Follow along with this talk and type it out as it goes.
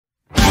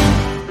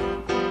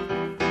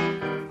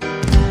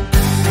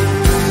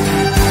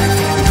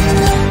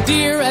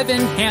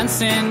Evan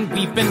Hansen,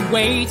 we've been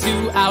way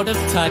too out of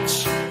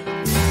touch.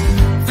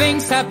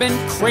 Things have been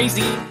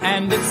crazy,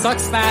 and it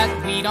sucks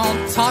that we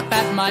don't talk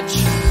that much.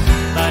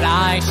 But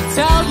I should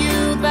tell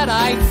you that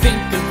I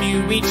think of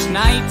you each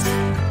night.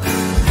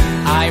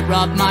 I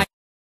rub my...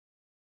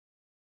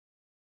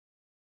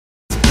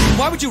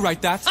 Why would you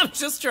write that? I'm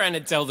just trying to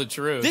tell the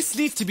truth. This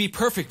needs to be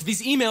perfect.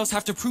 These emails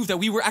have to prove that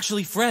we were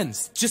actually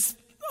friends.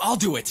 I'll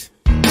do it.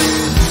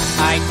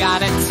 I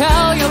gotta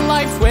tell you,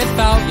 life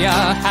without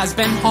ya has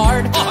been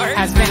hard,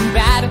 has been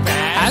bad,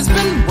 has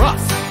been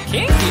rough,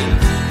 Kinky.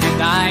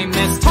 and I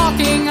miss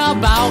talking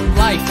about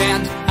life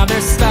and other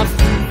stuff.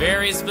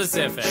 Very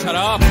specific. Shut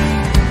up.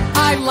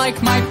 I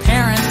like my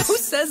parents. Who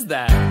says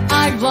that?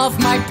 I love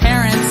my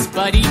parents,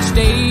 but each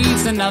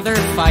day's another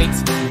fight.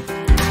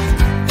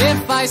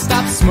 If I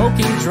stop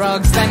smoking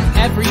drugs, then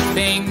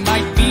everything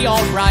might be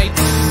alright.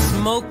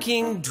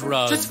 Smoking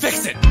drugs. Just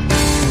fix it.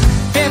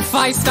 If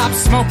I stop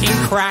smoking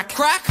crack,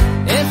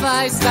 if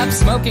I stop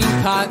smoking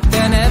pot,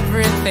 then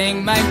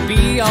everything might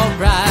be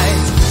alright.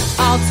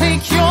 I'll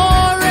take your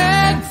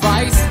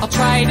advice, I'll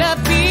try to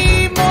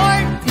be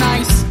more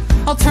nice.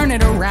 I'll turn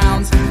it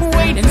around,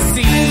 wait and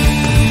see.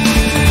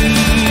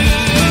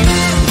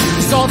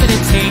 'Cause all that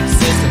it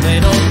takes is a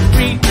little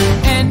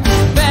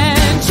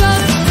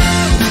reinvention.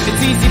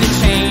 It's easy to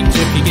change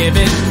if you give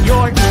it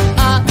your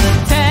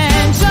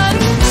attention.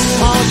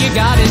 All you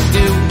gotta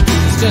do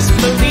is just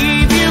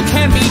believe you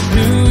can be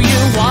who you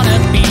wanna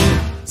be.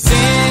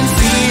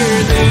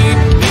 Sincerely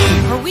me.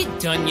 Are we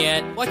done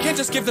yet? Well, I can't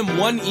just give them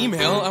one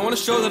email. I want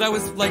to show that I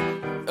was, like,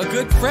 a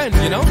good friend,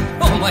 you know?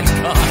 Oh my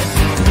god.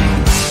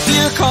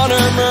 Dear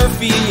Connor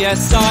Murphy,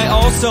 yes, I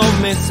also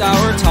miss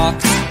our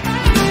talks.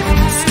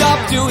 Stop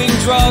doing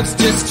drugs,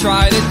 just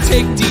try to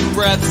take deep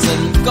breaths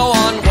and go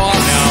on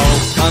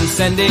walks. No. I'm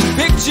sending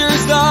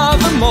pictures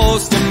of the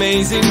most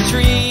amazing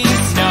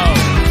trees. No.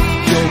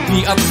 You'll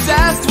be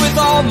obsessed with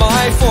all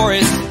my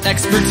forest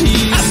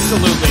expertise.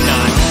 Absolutely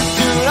not.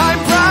 Dude, I'm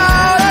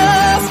proud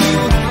of you.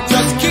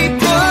 Just keep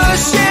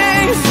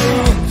pushing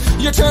through.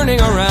 You're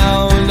turning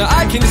around,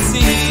 I can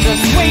see.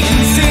 Just wait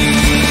and see.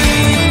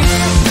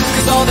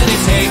 'Cause all that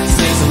it takes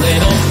is a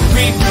little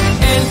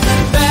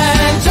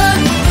reinvention.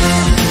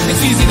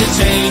 It's easy to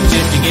change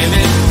if you give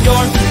it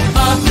your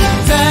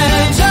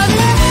attention.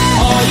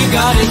 All you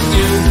gotta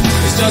do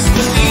is just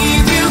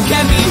believe you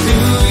can be who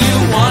you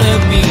wanna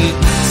be.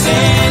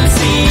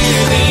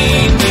 Sincerely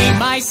me.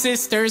 My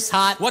sister's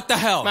hot. What the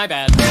hell? My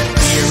bad.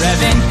 Dear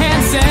Evan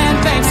Hansen,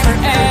 thanks for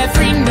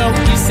every note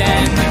you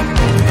send.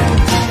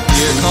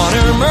 Dear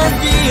Connor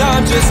Murphy,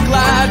 I'm just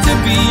glad to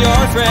be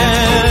your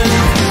friend.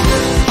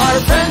 Our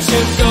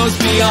friendship goes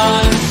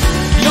beyond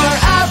your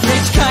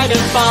average kind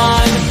of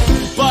bond.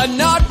 But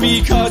not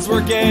because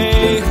we're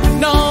gay.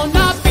 No,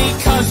 not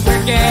because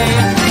we're gay.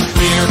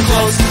 We're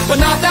close, but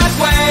not that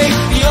way.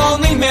 The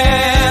only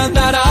man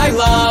that I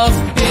love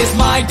is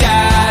my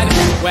dad.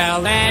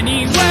 Well,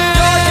 anyway, You're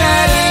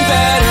getting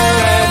better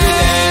every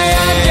day.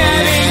 I'm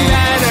getting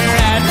better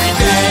every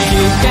day.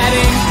 Keep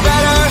getting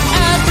better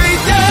every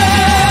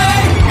day.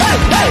 Hey,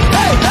 hey,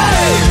 hey,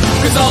 hey!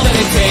 'Cause all that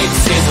it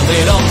takes is a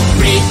little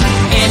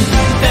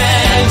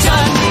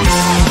reinvention.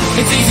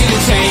 It's easy to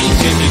change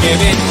if you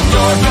give it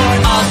your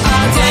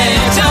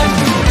attention.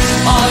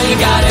 All you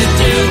gotta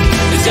do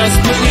is just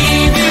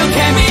believe you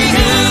can be